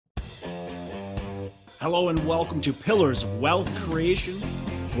Hello and welcome to Pillars of Wealth Creation,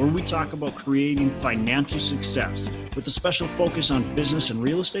 where we talk about creating financial success with a special focus on business and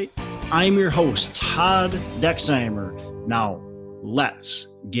real estate. I'm your host, Todd Dexheimer. Now, let's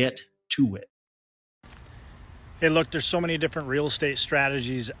get to it. Hey, look, there's so many different real estate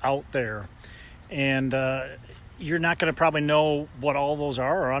strategies out there, and you're not going to probably know what all those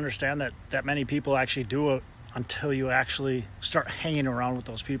are or understand that many people actually do it until you actually start hanging around with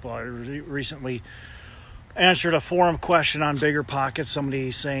those people. I recently answered a forum question on Bigger Pockets, somebody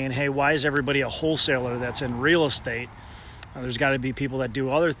saying, hey, why is everybody a wholesaler that's in real estate? There's got to be people that do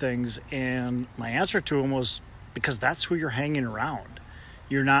other things. And my answer to him was, because that's who you're hanging around.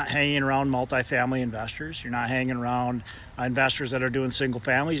 You're not hanging around multifamily investors. You're not hanging around investors that are doing single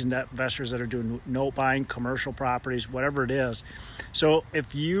families, investors that are doing note buying, commercial properties, whatever it is. So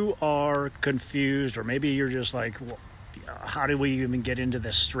if you are confused, or maybe you're just like, well, how do we even get into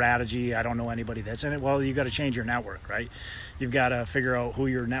this strategy? I don't know anybody that's in it. Well, you got to change your network, right? You've got to figure out who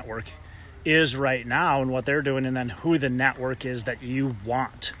your network is right now and what they're doing, and then who the network is that you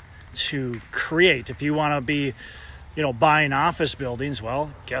want to create. If you want to be, buying office buildings,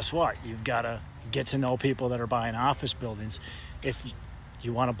 well, guess what? You've got to get to know people that are buying office buildings. If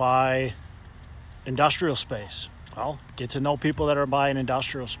you want to buy industrial space, well, get to know people that are buying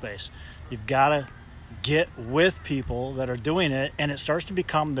industrial space. You've got to get with people that are doing it, and it starts to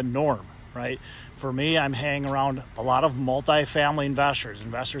become the norm, right? For me, I'm hanging around a lot of multifamily investors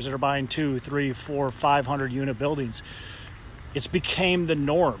that are buying 2, 3, 4, 500 unit buildings. It's became the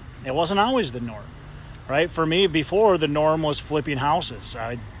norm. It wasn't always the norm, right? For me, before, the norm was flipping houses.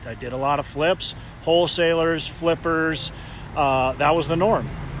 I did a lot of flips, wholesalers, flippers. That was the norm.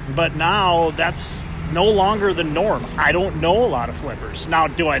 But now that's no longer the norm. I don't know a lot of flippers. Now,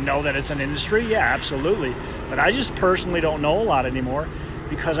 do I know that it's an industry? Yeah, absolutely. But I just personally don't know a lot anymore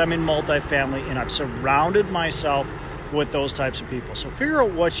because I'm in multifamily and I've surrounded myself with those types of people. So figure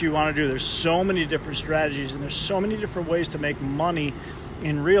out what you want to do. There's so many different strategies and there's so many different ways to make money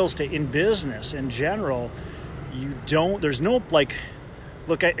in real estate, in business in general. There's no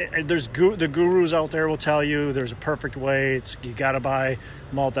the gurus out there will tell you there's a perfect way. You got to buy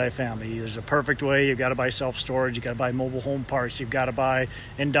multifamily. There's a perfect way. You've got to buy self-storage. You got to buy mobile home parks. You've got to buy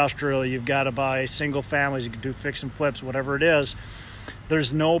industrial. You've got to buy single families. You can do fix and flips, whatever it is.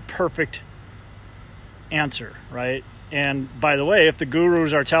 There's no perfect answer, right? And by the way, if the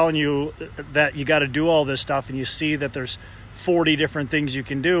gurus are telling you that you got to do all this stuff and you see that there's 40 different things you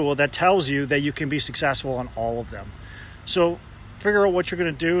can do, well, that tells you that you can be successful on all of them. So figure out what you're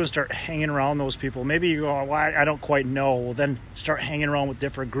going to do and start hanging around those people. Maybe you go, well, I don't quite know. Well, then start hanging around with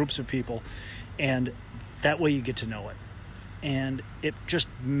different groups of people. And that way you get to know it. And it just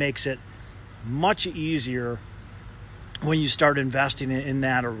makes it much easier when you start investing in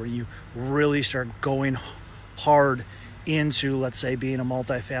that, or when you really start going hard into, let's say, being a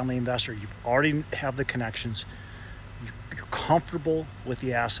multifamily investor. You already have the connections. You're comfortable with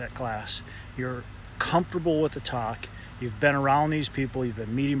the asset class. You're comfortable with the talk. You've been around these people, you've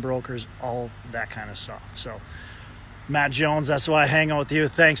been meeting brokers, all that kind of stuff. So, Matt Jones, that's why I hang out with you.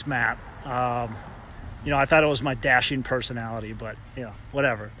 Thanks, Matt. I thought it was my dashing personality, but,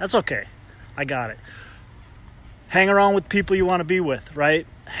 whatever. That's okay. I got it. Hang around with people you want to be with, right?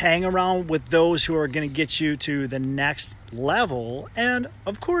 Hang around with those who are going to get you to the next level. And,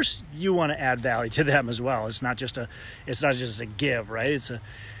 of course, you want to add value to them as well. It's not just a give, right?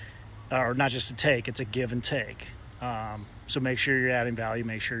 Or not just a take, it's a give and take. So make sure you're adding value,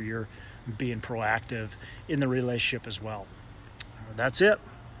 make sure you're being proactive in the relationship as well. That's it.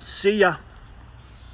 See ya.